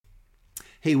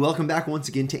Hey, welcome back once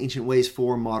again to Ancient Ways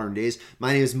for Modern Days.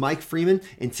 My name is Mike Freeman,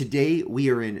 and today we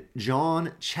are in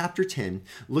John chapter 10,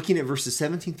 looking at verses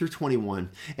 17 through 21,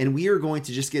 and we are going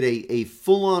to just get a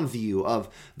full-on view of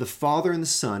the Father and the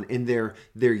Son in their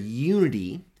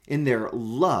unity, in their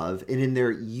love, and in their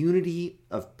unity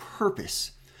of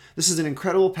purpose. This is an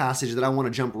incredible passage that I want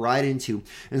to jump right into,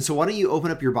 and so why don't you open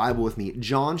up your Bible with me,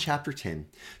 John chapter 10,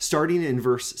 starting in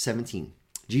verse 17.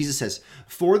 Jesus says,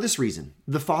 "For this reason,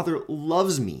 the Father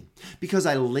loves me, because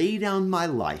I lay down my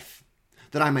life,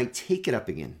 that I might take it up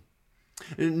again.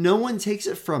 No one takes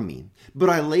it from me, but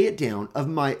I lay it down of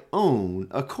my own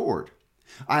accord.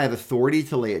 I have authority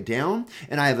to lay it down,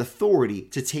 and I have authority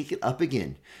to take it up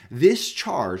again. This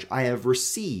charge I have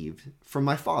received from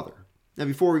my Father." Now,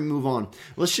 before we move on,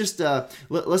 let's just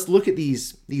let's look at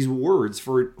these words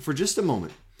for just a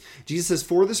moment. Jesus says,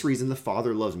 "For this reason, the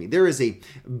Father loves me." There is a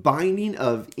binding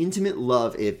of intimate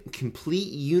love, a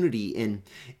complete unity and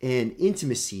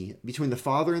intimacy between the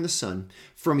Father and the Son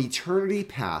from eternity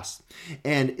past.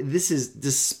 And this is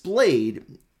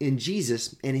displayed in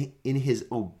Jesus and in his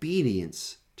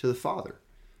obedience to the Father.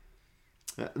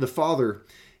 The Father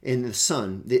and the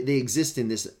Son, they exist in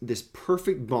this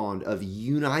perfect bond of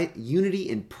unity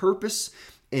and purpose,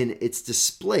 and it's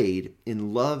displayed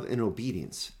in love and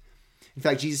obedience. In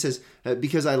fact, Jesus says,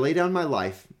 "Because I lay down my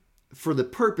life for the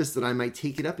purpose that I might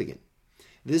take it up again."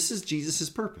 This is Jesus'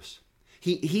 purpose.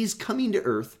 He's coming to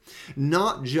earth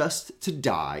not just to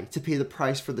die, to pay the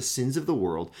price for the sins of the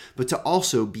world, but to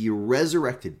also be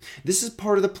resurrected. This is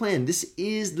part of the plan. This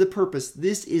is the purpose.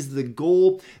 This is the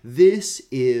goal. This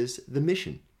is the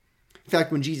mission. In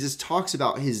fact, when Jesus talks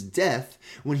about his death,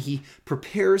 when he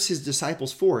prepares his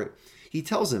disciples for it, he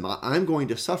tells them, "I'm going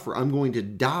to suffer. I'm going to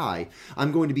die.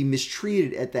 I'm going to be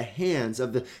mistreated at the hands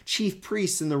of the chief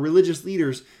priests and the religious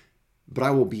leaders, but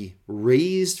I will be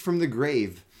raised from the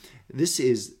grave." This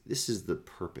is the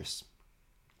purpose.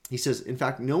 He says, in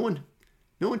fact, no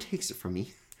one takes it from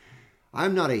me.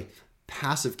 I'm not a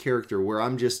passive character where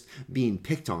I'm just being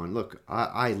picked on. Look,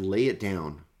 I lay it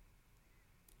down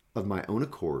of my own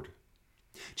accord.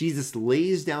 Jesus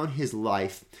lays down his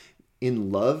life in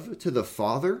love to the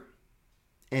Father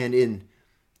and in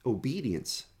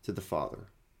obedience to the Father.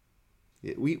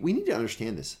 We need to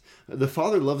understand this. The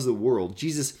Father loves the world.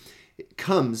 Jesus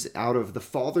comes out of the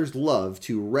Father's love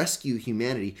to rescue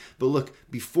humanity. But look,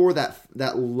 before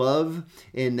that love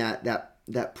and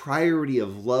that priority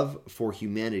of love for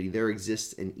humanity, there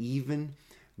exists an even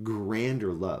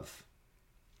grander love.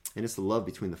 And it's the love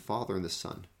between the Father and the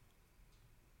Son.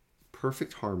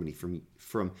 Perfect harmony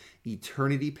from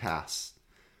eternity past.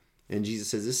 And Jesus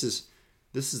says,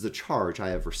 This is the charge I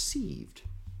have received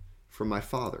from my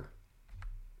Father.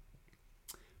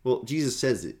 Well, Jesus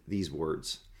says these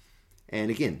words. And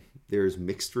again, there's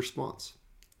mixed response.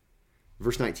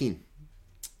 Verse 19.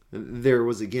 There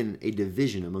was again a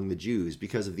division among the Jews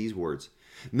because of these words.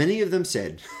 Many of them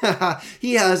said,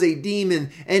 "He has a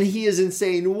demon and he is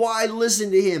insane. Why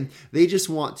listen to him?" They just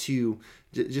want to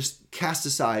just cast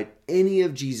aside any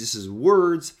of Jesus's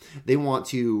words. They want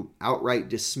to outright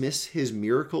dismiss his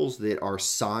miracles that are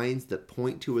signs that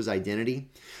point to his identity.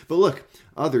 But look,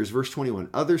 others, verse 21,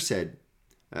 others said,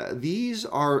 "These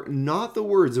are not the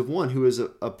words of one who is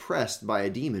oppressed by a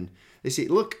demon." They say,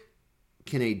 "Look,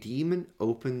 can a demon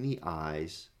open the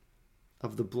eyes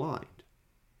of the blind?"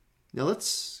 Now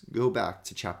let's go back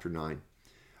to chapter 9.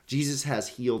 Jesus has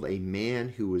healed a man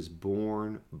who was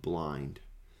born blind.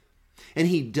 And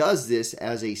he does this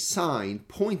as a sign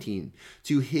pointing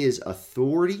to his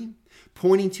authority,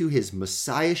 pointing to his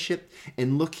messiahship,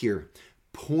 and look here,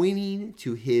 pointing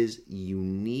to his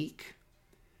unique,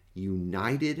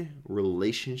 united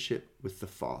relationship with the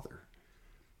Father.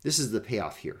 This is the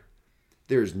payoff here.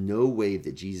 There's no way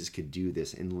that Jesus could do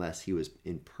this unless he was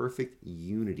in perfect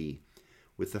unity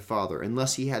with the Father,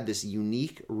 unless he had this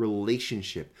unique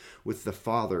relationship with the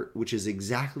Father, which is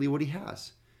exactly what he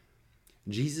has.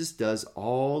 Jesus does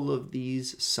all of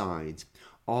these signs,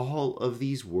 all of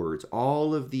these words,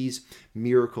 all of these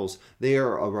miracles. They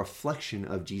are a reflection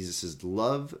of Jesus'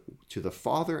 love to the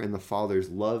Father and the Father's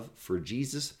love for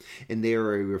Jesus. And they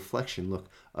are a reflection, look,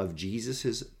 of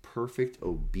Jesus' perfect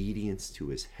obedience to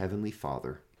his heavenly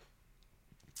Father.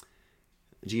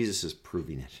 Jesus is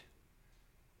proving it.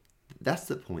 That's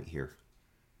the point here.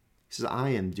 He says, "I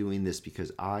am doing this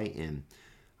because I am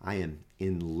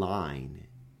in line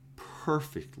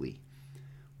perfectly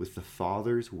with the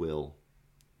Father's will,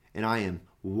 and I am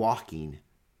walking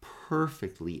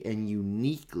perfectly and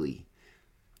uniquely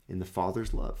in the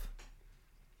Father's love."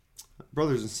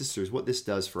 Brothers and sisters, what this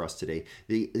does for us today,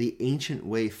 the ancient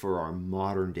way for our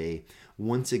modern day,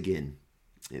 once again,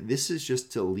 This is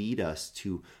just to lead us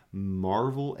to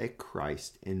marvel at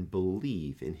Christ and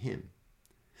believe in him.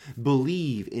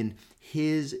 Believe in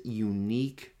his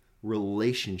unique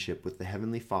relationship with the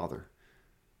Heavenly Father.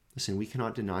 Listen, we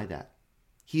cannot deny that.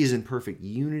 He is in perfect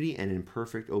unity and in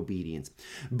perfect obedience.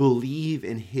 Believe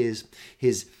in his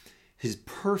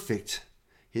perfect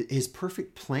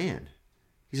plan.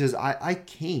 He says, I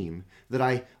came that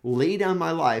I lay down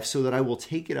my life so that I will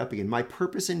take it up again. My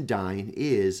purpose in dying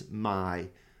is my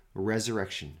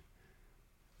resurrection.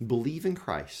 Believe in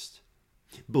Christ.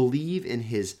 Believe in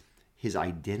his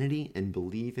identity and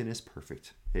believe in his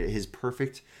perfect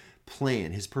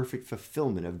plan, his perfect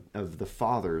fulfillment of the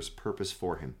Father's purpose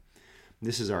for him.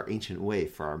 This is our ancient way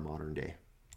for our modern day.